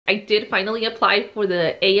I did finally apply for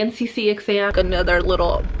the ANCC exam. Another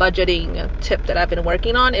little budgeting tip that I've been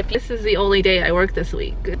working on. If this is the only day I work this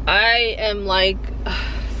week, I am like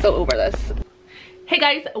so over this. Hey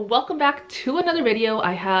guys, welcome back to another video.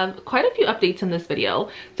 I have quite a few updates in this video.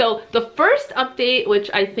 So the first update,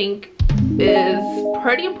 which I think is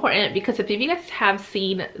pretty important, because if you guys have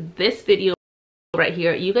seen this video right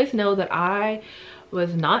here, you guys know that I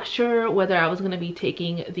was not sure whether I was going to be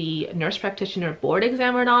taking the nurse practitioner board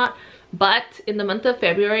exam or not. But in the month of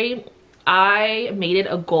February, I made it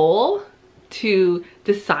a goal to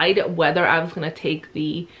decide whether I was going to take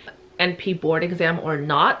the NP board exam or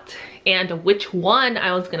not, and which one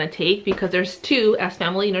I was going to take, because there's two. As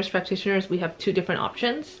family nurse practitioners, we have two different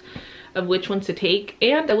options of which ones to take,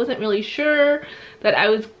 and I wasn't really sure that I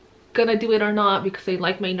was gonna do it or not because I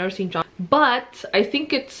like my nursing job. But I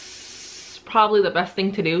think it's probably the best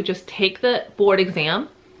thing to do. Just take the board exam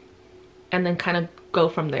and then kind of go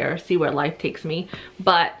from there, see where life takes me.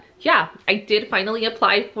 But yeah, I did finally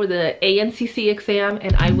apply for the ANCC exam,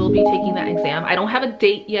 and I will be taking that exam. I don't have a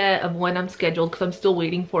date yet of when I'm scheduled because I'm still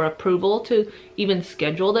waiting for approval to even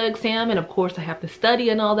schedule the exam, and of course I have to study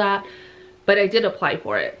and all that, but I did apply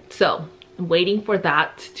for it. So I'm waiting for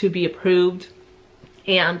that to be approved.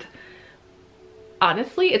 And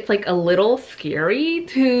honestly, it's like a little scary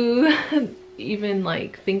to even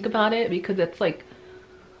like think about it, because it's like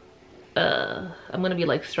I'm gonna be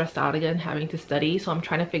like stressed out again having to study. So I'm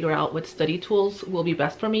trying to figure out what study tools will be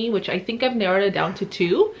best for me, which I think I've narrowed it down to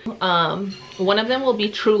two. One of them will be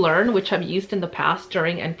TrueLearn, which I've used in the past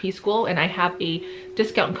during NP school, and I have a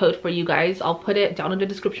discount code for you guys. I'll put it down in the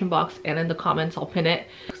description box, and in the comments I'll pin it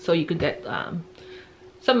so you can get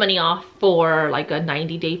some money off for like a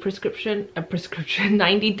 90-day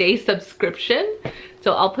subscription.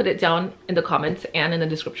 So I'll put it down in the comments and in the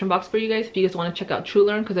description box for you guys if you guys want to check out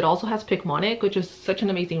TrueLearn, because it also has Picmonic, which is such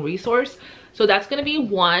an amazing resource. So that's going to be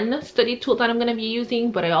one study tool that I'm going to be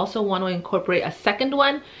using, but I also want to incorporate a second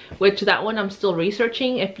one, which that one I'm still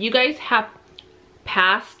researching. If you guys have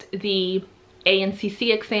passed the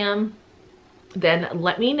ANCC exam, then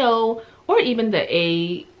let me know, or even the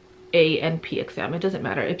AANP exam, it doesn't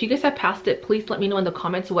matter. If you guys have passed it, please let me know in the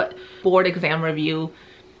comments what board exam review,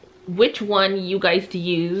 which one you guys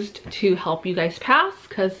used to help you guys pass,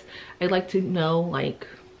 because I'd like to know like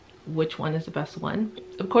which one is the best one.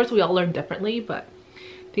 Of course we all learn differently, but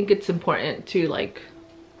I think it's important to like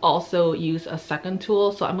also use a second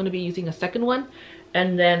tool. So I'm going to be using a second one,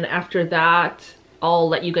 and then after that I'll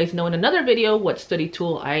let you guys know in another video what study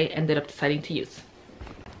tool I ended up deciding to use.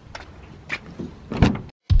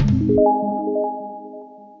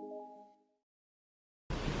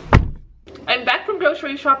 I'm back from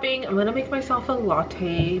grocery shopping. I'm gonna make myself a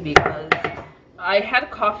latte because I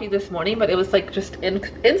had coffee this morning, but it was like just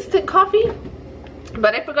instant coffee.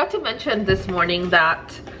 But I forgot to mention this morning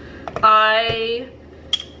that I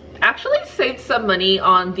actually saved some money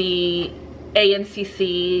on the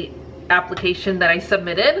ANCC application that I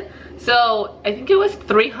submitted. So I think it was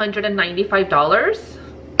 $395.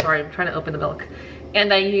 Sorry, I'm trying to open the milk.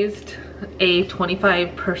 And I used a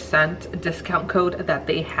 25% discount code that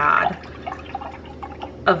they had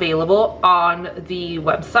available on the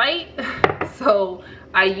website. So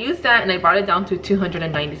I used that and I brought it down to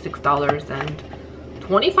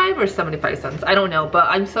 $296.25 or 75 cents. I don't know, but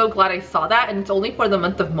I'm so glad I saw that, and it's only for the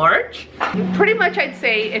month of March. Pretty much I'd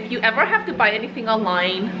say if you ever have to buy anything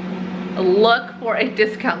online, look for a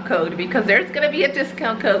discount code, because there's gonna be a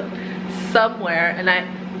discount code somewhere. And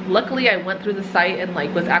luckily I went through the site and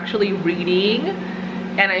like was actually reading,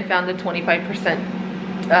 and I found the 25%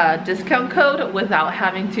 discount code without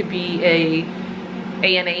having to be a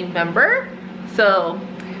ANA member. So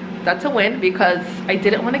that's a win, because I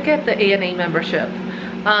didn't want to get the ANA membership.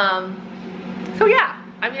 So yeah,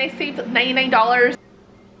 I mean, I saved $99.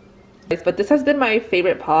 But this has been my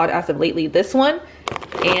favorite pod as of lately. This one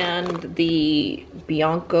and the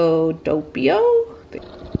Bianco Doppio.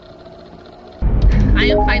 I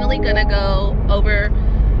am finally gonna go over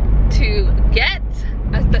to get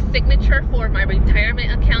the signature for my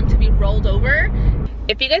retirement account to be rolled over.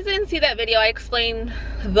 If you guys didn't see that video, I explained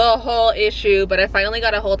the whole issue, but I finally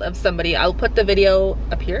got a hold of somebody. I'll put the video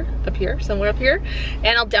up here, somewhere up here,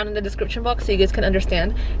 and I'll down in the description box so you guys can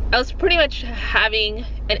understand. I was pretty much having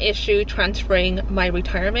an issue transferring my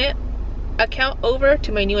retirement account over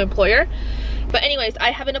to my new employer. But anyways,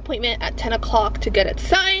 I have an appointment at 10 o'clock to get it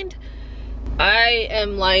signed. I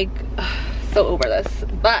am like so over this,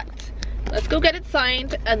 but let's go get it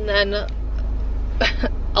signed, and then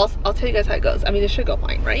I'll tell you guys how it goes. I mean, it should go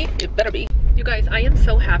fine, right? It better be. You guys, I am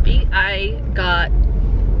so happy. I got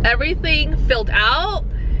everything filled out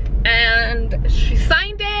and she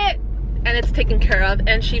signed it, minutes taken care of,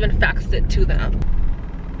 and she even faxed it to them.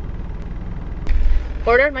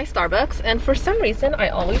 Ordered my Starbucks, and for some reason I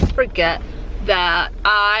always forget that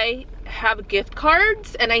I have gift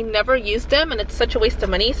cards and I never use them, and it's such a waste of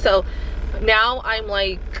money. So now I'm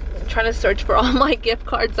like trying to search for all my gift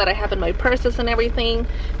cards that I have in my purses and everything,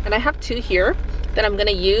 and I have 2 here that I'm gonna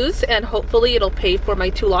use, and hopefully it'll pay for my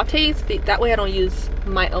 2 lattes. That way I don't use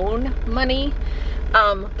my own money.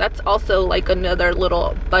 That's also like another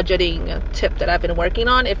little budgeting tip that I've been working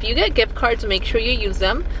on. If you get gift cards, make sure you use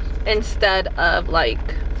them instead of like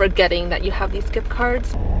forgetting that you have these gift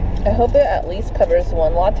cards. I hope it at least covers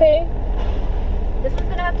 1 latte. This one's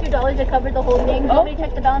gonna have $2 to cover the whole thing. Do you want me to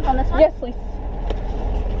check the balance on this one? Yes, please.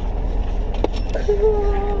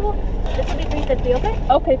 Cool. This will be $3.50, okay?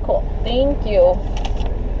 Okay, cool. Thank you.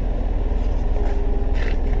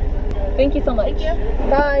 Thank you so much. Thank you.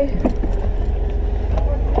 Bye.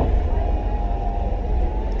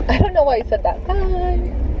 I don't know why I said that.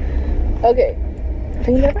 Bye. Okay.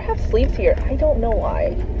 They never have sleeves here. I don't know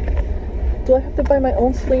why. Do I have to buy my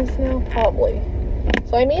own sleeves now? Probably.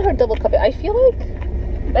 So I made her double cup it. I feel like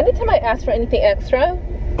anytime I ask for anything extra,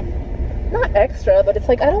 not extra, but it's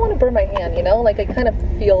like I don't want to burn my hand, you know? Like I kind of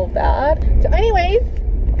feel bad. So anyways,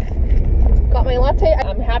 got my latte.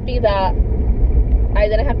 I'm happy that I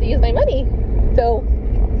didn't have to use my money. So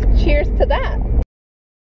cheers to that.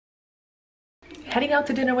 Heading out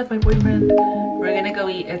to dinner with my boyfriend. We're gonna go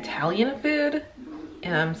eat Italian food.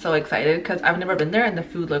 And I'm so excited because I've never been there and the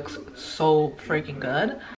food looks so freaking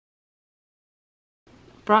good.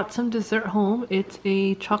 Brought some dessert home. It's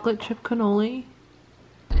a chocolate chip cannoli.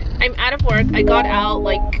 I'm out of work. I got out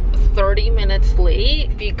like 30 minutes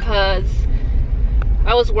late because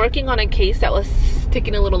I was working on a case that was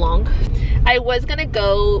taking a little long. I was gonna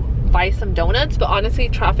go buy some donuts, but honestly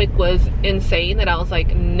traffic was insane that I was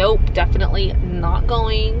like, nope, definitely not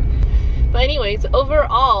going. But anyways,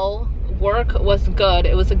 overall work was good.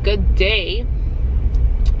 It was a good day.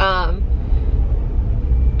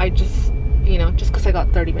 I just, you know, just because I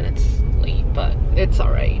got 30 minutes late, but it's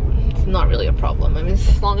all right. It's not really a problem. I mean,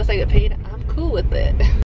 as long as I get paid, I'm cool with it.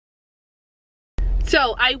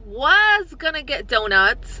 So I was gonna get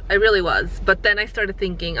donuts, I really was, but then I started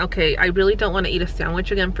thinking, okay, I really don't want to eat a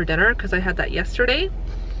sandwich again for dinner because I had that yesterday,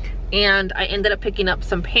 and I ended up picking up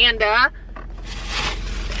some Panda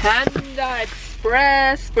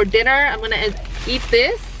Express for dinner. I'm gonna eat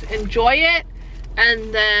this, enjoy it,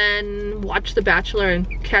 and then watch The Bachelor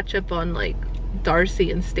and catch up on like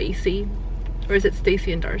Darcy and Stacy, or is it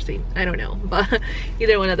Stacy and Darcy? I don't know, but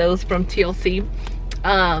either one of those from TLC.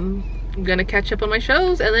 I'm gonna catch up on my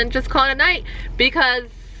shows and then just call it a night because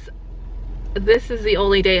this is the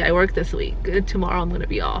only day I work this week. Tomorrow I'm gonna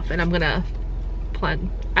be off, and I'm gonna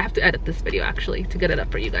plan. I have to edit this video actually to get it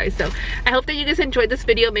up for you guys. So I hope that you guys enjoyed this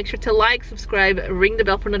video. Make sure to like, subscribe, ring the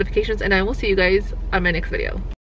bell for notifications, and I will see you guys on my next video.